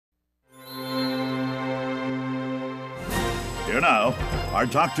Here now are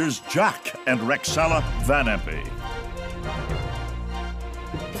Doctors Jack and Rexella Van Impe.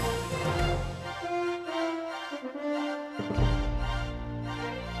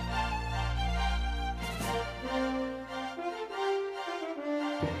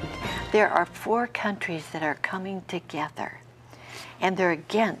 There are 4 countries that are coming together, and they're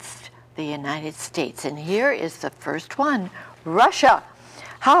against the United States. And here is the first one, Russia.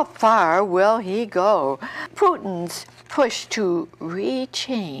 How far will he go? Putin's push to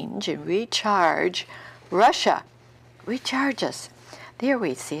rechange and recharge Russia. Recharge us. There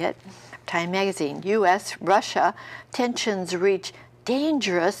we see it. Time magazine, U.S.-Russia tensions reach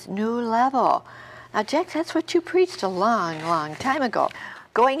dangerous new level. Now, Jack, that's what you preached a long, long time ago.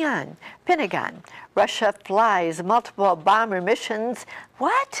 Going on, Pentagon, Russia flies multiple bomber missions.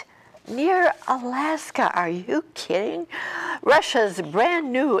 What? Near Alaska, are you kidding? Russia's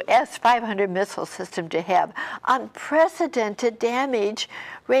brand new S-500 missile system to have unprecedented damage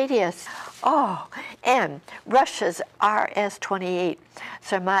radius. Oh, and Russia's RS-28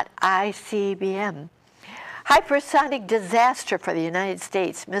 Sarmat ICBM. Hypersonic disaster for the United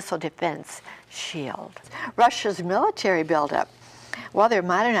States missile defense shield. Russia's military buildup. While they're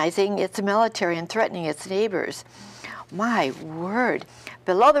modernizing its military and threatening its neighbors. My word.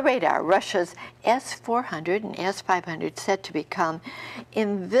 Below the radar, Russia's S-400 and S-500 set to become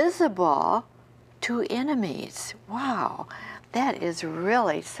invisible to enemies. Wow, that is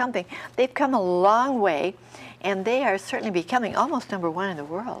really something. They've come a long way, and they are certainly becoming almost #1 in the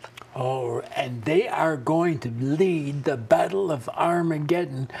world. Oh, and they are going to lead the Battle of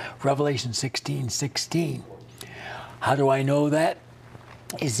Armageddon, Revelation 16:16. How do I know that?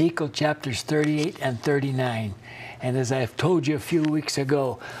 Ezekiel chapters 38 and 39. And as I've told you a few weeks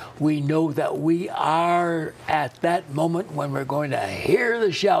ago, we know that we are at that moment when we're going to hear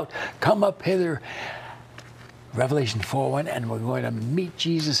the shout, "Come up hither," Revelation 4:1, and we're going to meet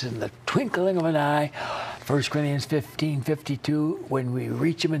Jesus in the twinkling of an eye. 1 Corinthians 15:52, when we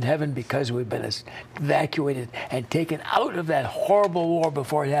reach him in heaven because we've been evacuated and taken out of that horrible war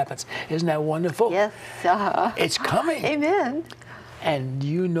before it happens. Isn't that wonderful? Yes. It's coming. Amen. And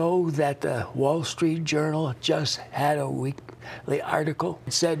you know that the Wall Street Journal just had a weekly article.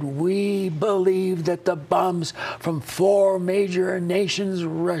 It said, we believe that the bombs from 4 major nations,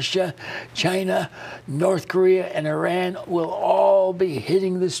 Russia, China, North Korea, and Iran, will all be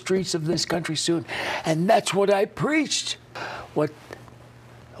hitting the streets of this country soon. And that's what I preached. What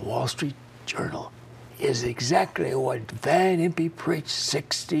the Wall Street Journal is exactly what Van Impe preached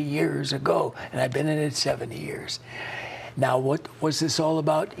 60 years ago. And I've been in it 70 years. Now, what was this all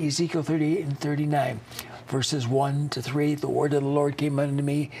about? Ezekiel 38 and 39, verses 1 to 3. The word of the Lord came unto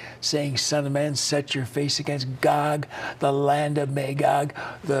me, saying, Son of man, set your face against Gog, the land of Magog,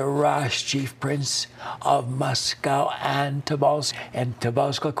 the Rosh chief prince of Moscow and Tobolsk. And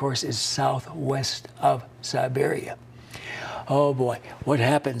Tobolsk, of course, is southwest of Siberia. Oh boy, what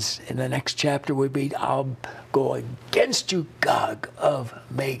happens in the next chapter would be, I'll go against you, Gog of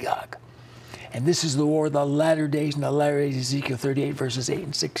Magog. And this is the war of the latter days, and the latter days, Ezekiel 38, verses 8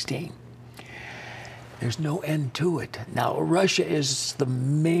 and 16. There's no end to it. Now, Russia is the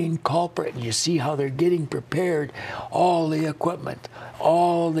main culprit, and you see how they're getting prepared, all the equipment,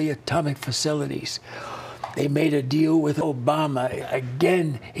 all the atomic facilities. They made a deal with Obama.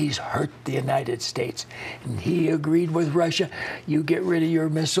 Again, he's hurt the United States. And he agreed with Russia, you get rid of your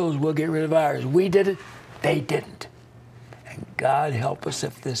missiles, we'll get rid of ours. We did it, they didn't. And God help us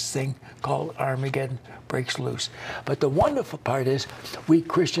if this thing called Armageddon breaks loose. But the wonderful part is we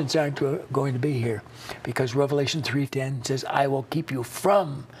Christians aren't going to be here, because Revelation 3:10 says, I will keep you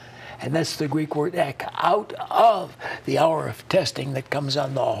from, and that's the Greek word ek, out of the hour of testing that comes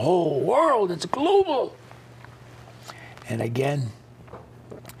on the whole world. It's global. And again,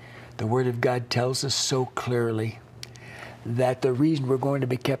 the Word of God tells us so clearly that the reason we're going to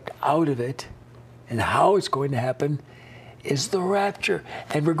be kept out of it and how it's going to happen is the rapture.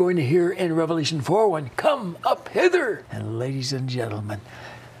 And we're going to hear in Revelation 4:1, come up hither. And ladies and gentlemen,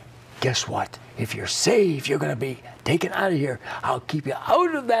 guess what? If you're saved, you're going to be taken out of here. I'll keep you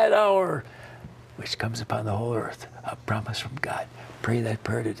out of that hour, which comes upon the whole earth. A promise from God. Pray that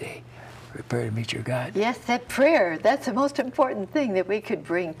prayer today. Prepare to meet your God. Yes, that prayer. That's the most important thing that we could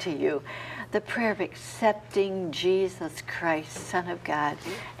bring to you. The prayer of accepting Jesus Christ, Son of God,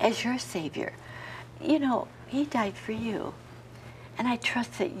 as your Savior. You know, He died for you. And I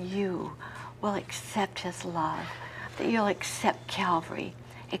trust that you will accept His love, that you'll accept Calvary,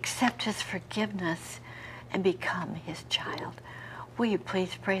 accept His forgiveness, and become His child. Will you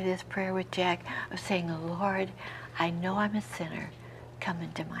please pray this prayer with Jack of saying, Lord, I know I'm a sinner. Come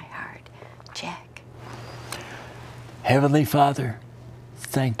into my heart. Jack. Heavenly Father,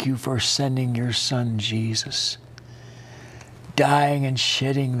 thank you for sending your Son, Jesus, dying and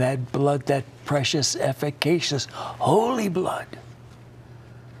shedding that blood, that precious, efficacious, holy blood.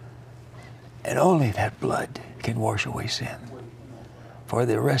 And only that blood can wash away sin. For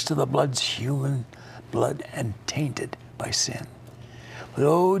the rest of the blood's human blood and tainted by sin. But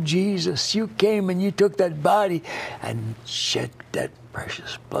oh, Jesus, you came and you took that body and shed that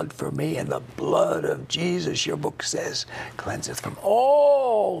precious blood for me. And the blood of Jesus, your book says, cleanseth from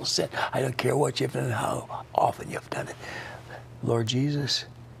all sin. I don't care what you've done and how often you've done it. Lord Jesus,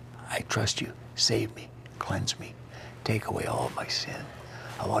 I trust you. Save me. Cleanse me. Take away all of my sin.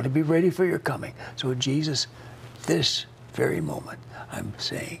 I want to be ready for your coming. So Jesus, this very moment, I'm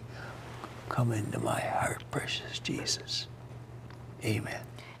saying, come into my heart, precious Jesus. Amen.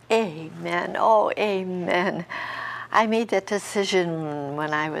 Amen. Oh, amen. I made that decision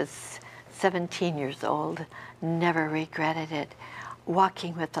when I was 17 years old. Never regretted it.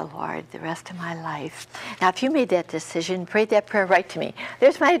 Walking with the Lord the rest of my life. Now, if you made that decision, pray that prayer, write to me.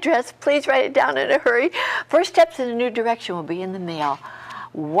 There's my address. Please write it down in a hurry. First Steps in a New Direction will be in the mail.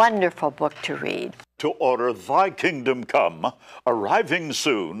 Wonderful book to read. To order Thy Kingdom Come, arriving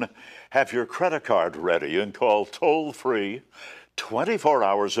soon, have your credit card ready and call toll-free 24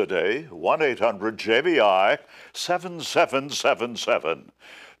 hours a day, 1-800-JBI-7777.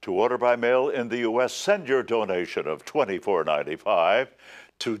 To order by mail in the U.S., send your donation of $24.95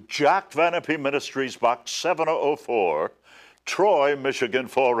 to Jack Van Impe Ministries, Box 7004, Troy, Michigan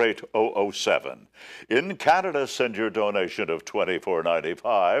 48007. In Canada, send your donation of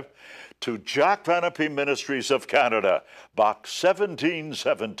 $24.95 to Jack Van Impe Ministries of Canada, Box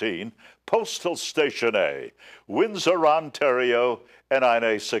 1717, Postal Station A, Windsor, Ontario,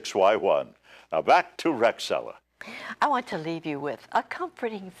 NINA 6Y1. Now back to Rexella. I want to leave you with a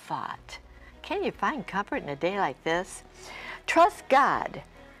comforting thought. Can you find comfort in a day like this? Trust God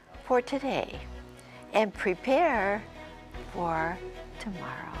for today and prepare for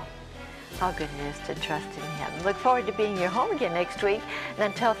tomorrow. How good it is to trust in Him. Look forward to being your home again next week. And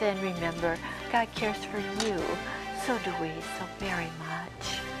until then, remember, God cares for you. So do we, so very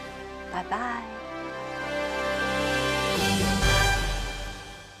much. Bye-bye.